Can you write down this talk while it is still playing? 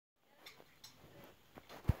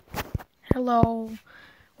Hello.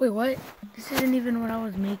 Wait, what? This isn't even what I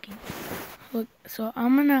was making. Look, so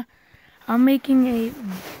I'm making a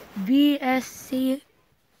VSC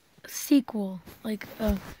sequel.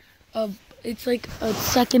 It's like a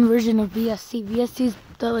second version of VSC. VSC is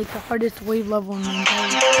the hardest wave level in the entire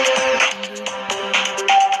game.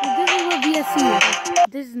 This is what VSC is.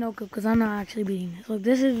 This is no good because I'm not actually beating this. Look,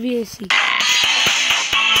 this is VSC.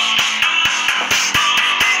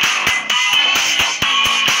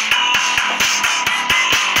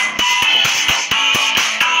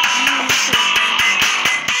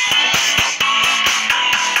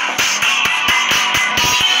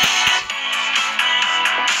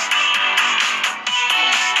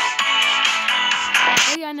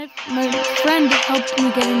 My friend helped me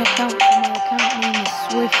get an account, and my account name is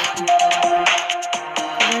Swift.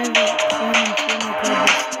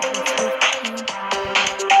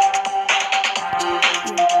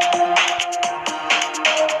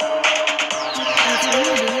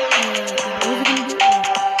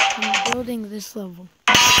 I'm building this level.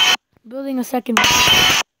 I'm building a second one.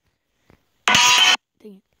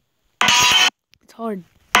 Dang it. It's hard.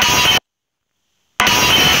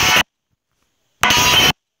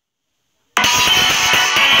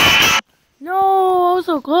 No, I was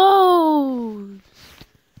so close.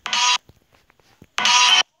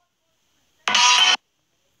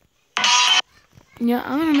 Yeah,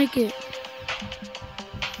 I'm gonna make it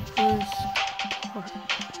first part.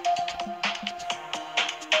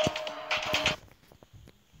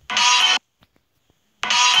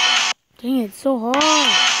 Dang it, it's so hard.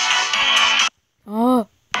 Oh.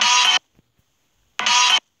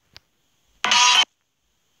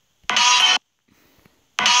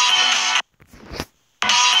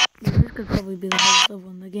 This could probably be the hardest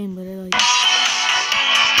level in the game, but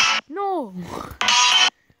no!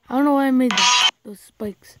 I don't know why I made those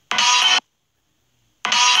spikes.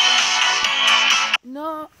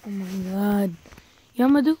 No! Oh my god. You know what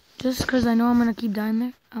I'm gonna do? Just because I know I'm gonna keep dying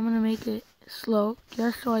there, I'm gonna make it slow,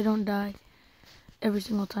 just so I don't die every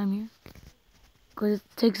single time here. Because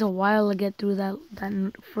it takes a while to get through that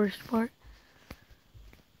first part.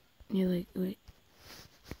 You're like, wait.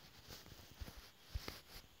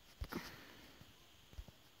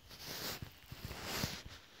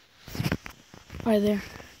 Right there.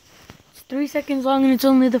 It's 3 seconds long and it's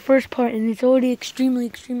only the first part and it's already extremely,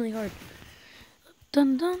 extremely hard.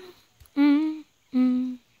 Dun dun.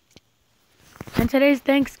 And today's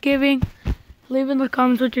Thanksgiving. Leave in the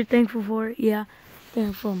comments what you're thankful for. Yeah.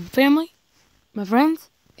 Thankful from family, my friends,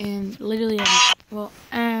 and literally everything. Well,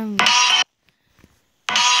 and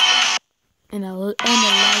a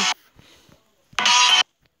life.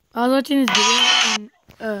 I was watching this video and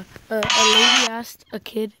a lady asked a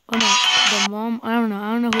kid, oh no, the mom, I don't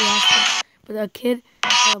know who asked her, but a kid,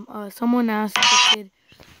 someone asked the kid,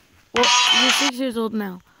 well, you're 6 years old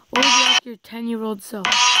now, what would you ask your 10-year-old self?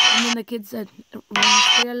 And then the kid said, run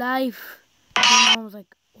for your life. And the mom was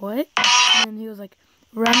like, what? And then he was like,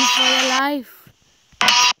 run for your life.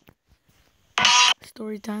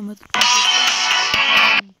 Story time with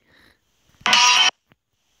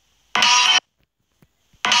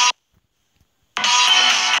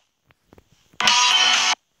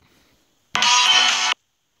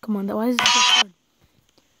Come on, why is it so hard?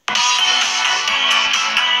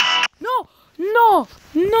 No.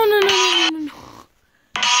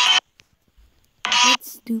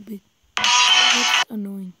 That's stupid. That's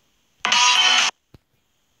annoying.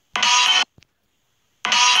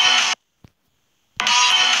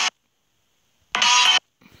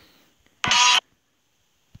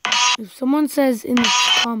 If someone says in the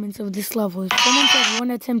comments of this level, if someone says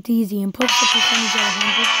 1 attempt easy and puts the percentage at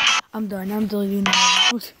 100, I'm done. I'm deleting the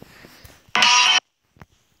level.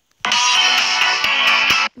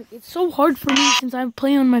 It's so hard for me since I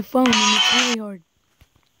play on my phone and it's really hard.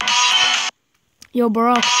 Yo,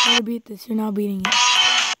 Barack, try to beat this. You're not beating it.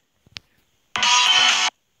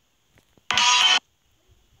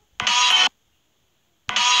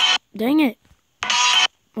 Dang it.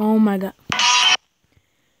 Oh my god.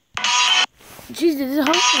 Jesus,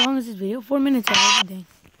 how long is this video? 4 minutes already, dang.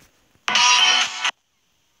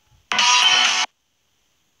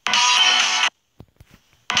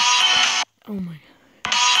 Oh my god.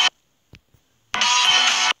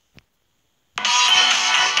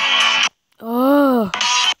 Oh,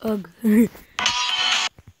 ugh.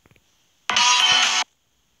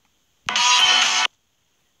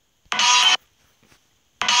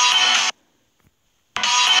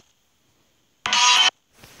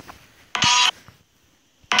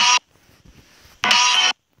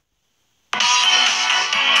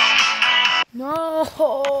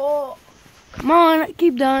 No! Come on, I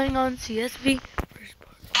keep dying on CSV. First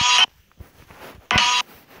part.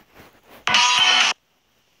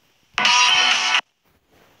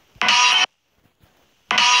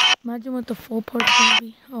 Imagine what the full part's gonna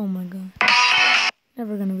be. Oh my god.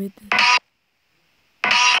 Never gonna beat this.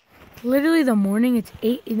 Literally the morning, it's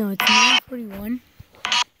 9:41.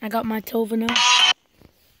 I got my Tova now.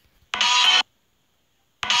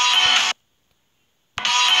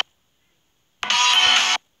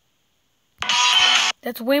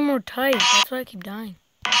 That's way more tight. That's why I keep dying.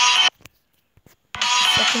 The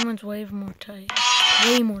second one's way more tight.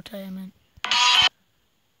 Way more tight, I meant.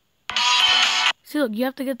 See, look, you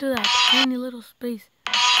have to get through that tiny little space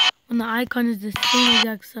when the icon is the same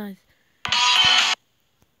exact size.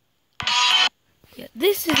 Yeah,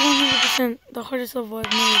 this is 100% the hardest level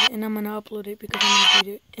I've made, and I'm gonna upload it because I'm gonna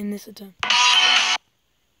beat it in this attempt.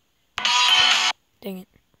 Dang it.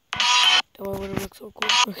 That would have looked so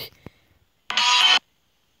cool. Okay.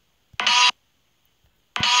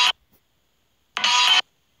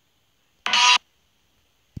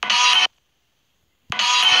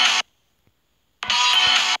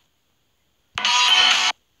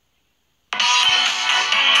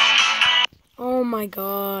 Oh my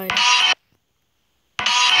god.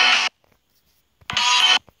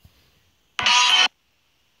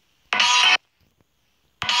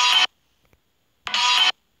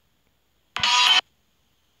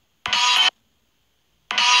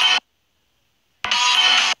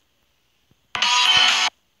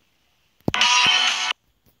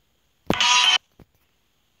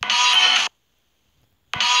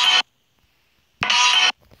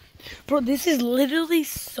 Bro, this is literally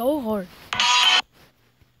so hard.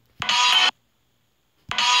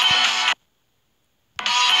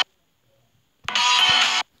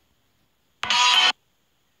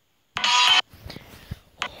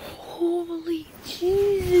 Holy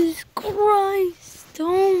Jesus Christ.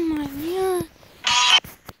 Oh my god.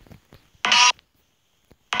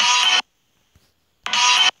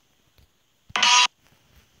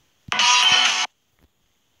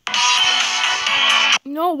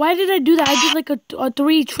 No, why did I do that? I did like a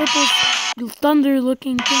 3 triple thunder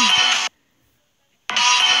looking thing.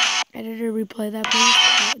 Editor, replay that, please.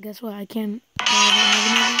 Well, guess what? I can't.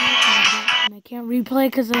 And I can't replay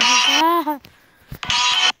because I was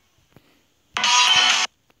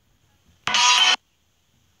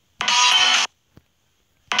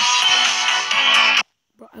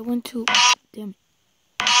Bro, I went to. Damn.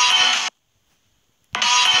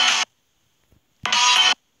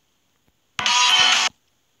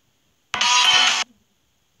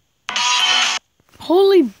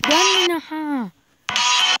 Holy banana!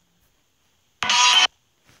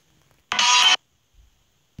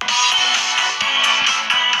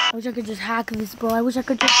 I wish I could just hack this, bro. I wish I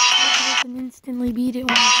could just hack this and instantly beat it.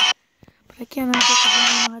 But I can't hack it because I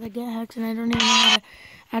don't know how to get hacks, and I don't even know how to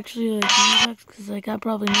actually like use hacks because like I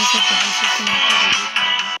probably messed up the whole system.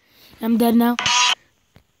 I'm dead now.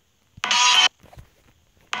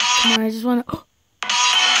 Come on, I just want to.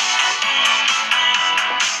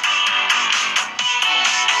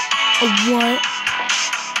 What?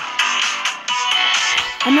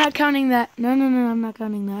 I'm not counting that. No, I'm not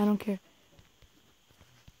counting that. I don't care.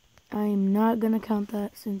 I am not gonna count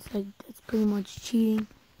that since like that's pretty much cheating.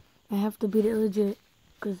 I have to beat it legit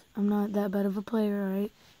because I'm not that bad of a player,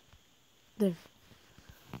 alright? There.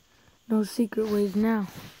 No secret ways now.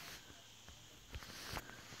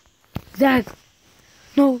 Exactly.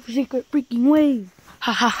 No secret freaking ways.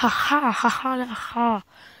 Ha ha ha ha ha ha ha.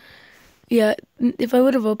 Yeah, if I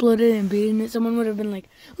would have uploaded and beaten it, someone would have been like,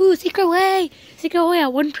 ooh, secret way at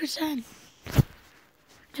 1%.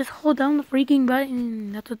 Just hold down the freaking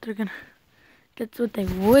button. That's what they're gonna, that's what they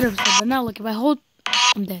would have said. But now look, if I hold,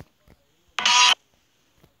 I'm dead.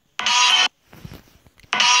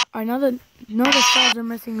 Alright, now the stars are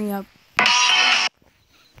messing me up.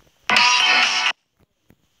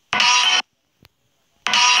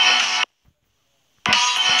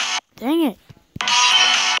 Dang it.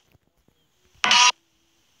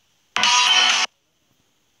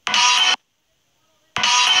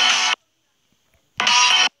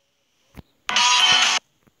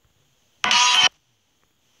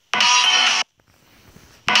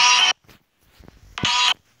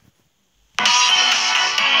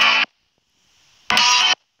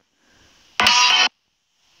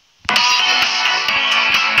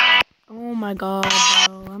 Oh my god,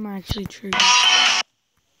 bro. I'm actually triggered.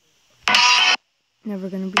 Never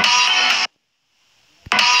gonna be.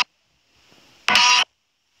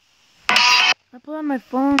 I put on my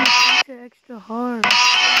phone, it makes it extra hard.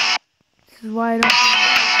 This is why I don't.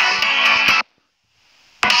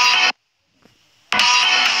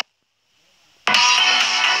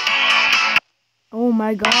 Oh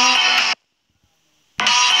my god.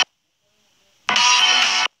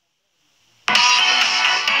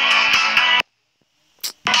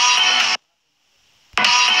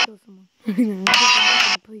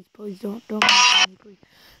 Please don't cancel me, please.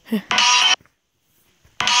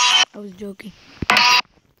 I was joking. Oh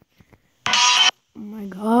my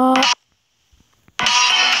god.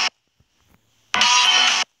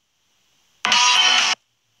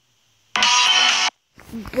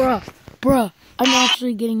 Bruh, I'm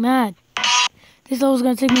actually getting mad. This level's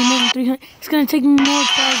gonna take me more than 300. It's gonna take me more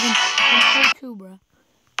tries than 2, bruh.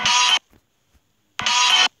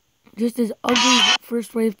 Just this ugly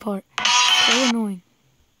first wave part. So annoying.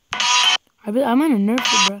 I'm gonna nerf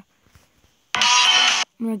it, bruh.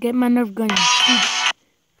 I'm gonna get my nerf gun and shoot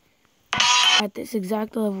it. At this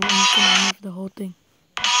exact level, I'm just gonna nerf the whole thing.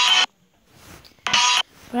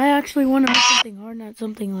 But I actually want to make something hard, not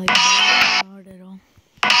something like hard at all.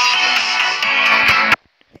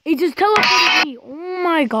 It just teleported me. Oh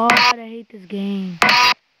my god, I hate this game.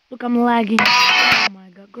 Look, I'm lagging. Oh my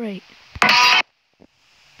god, great.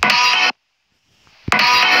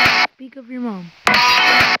 Speak of your mom.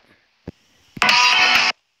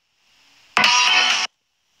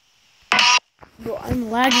 Bro, I'm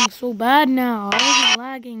lagging so bad now. I wasn't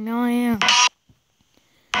lagging, now I am.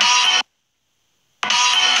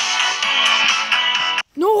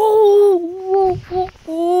 No!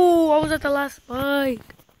 Oh, I was at the last spike.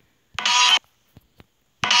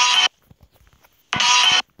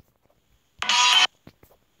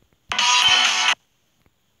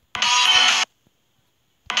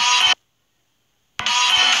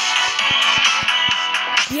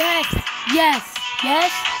 Yes.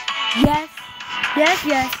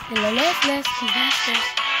 Less, because that's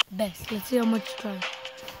the best. Let's see how much try.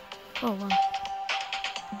 Oh, wow.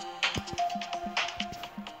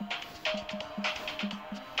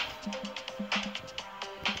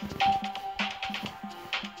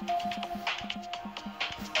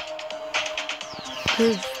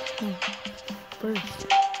 Burst.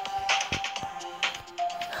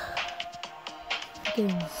 Getting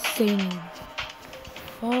insane.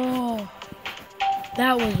 Oh,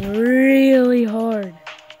 that was really hard.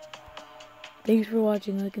 Thanks for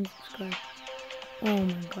watching. Like and subscribe. Oh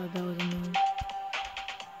my god, that was annoying.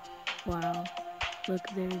 Wow. Look,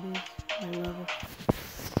 there it is. My level.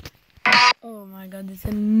 Oh my god, this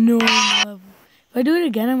annoying level. If I do it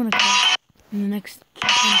again, I'm gonna cry in the next 10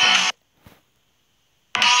 times.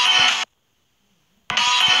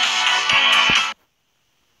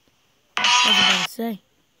 What was I about to say?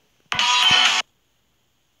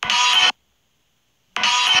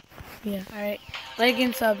 Yeah, alright. Like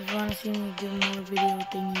and sub if you want to see me do more video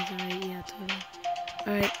thingies. Alright, yeah, totally.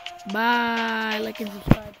 Alright, bye. Like and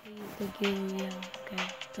subscribe, please. Thank you. Yeah, okay,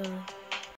 totally.